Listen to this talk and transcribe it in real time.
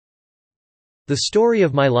The Story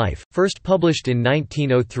of My Life, first published in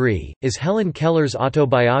 1903, is Helen Keller's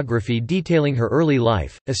autobiography detailing her early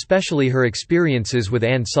life, especially her experiences with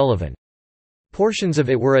Anne Sullivan. Portions of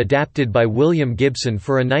it were adapted by William Gibson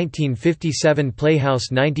for a 1957 Playhouse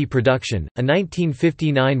 90 production, a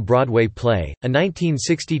 1959 Broadway play, a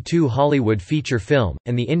 1962 Hollywood feature film,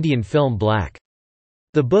 and the Indian film Black.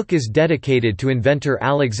 The book is dedicated to inventor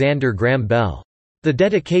Alexander Graham Bell. The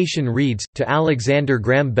dedication reads, "To Alexander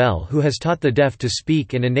Graham Bell, who has taught the deaf to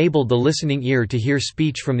speak and enabled the listening ear to hear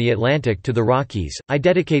speech from the Atlantic to the Rockies, I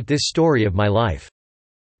dedicate this story of my life."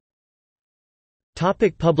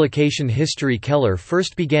 Publication history. Keller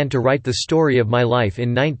first began to write The Story of My Life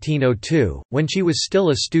in 1902, when she was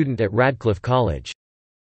still a student at Radcliffe College.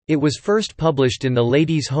 It was first published in the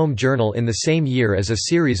Ladies' Home Journal in the same year as a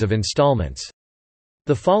series of installments.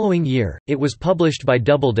 The following year, it was published by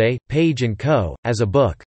Doubleday, Page & Co., as a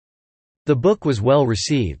book. The book was well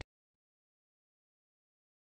received.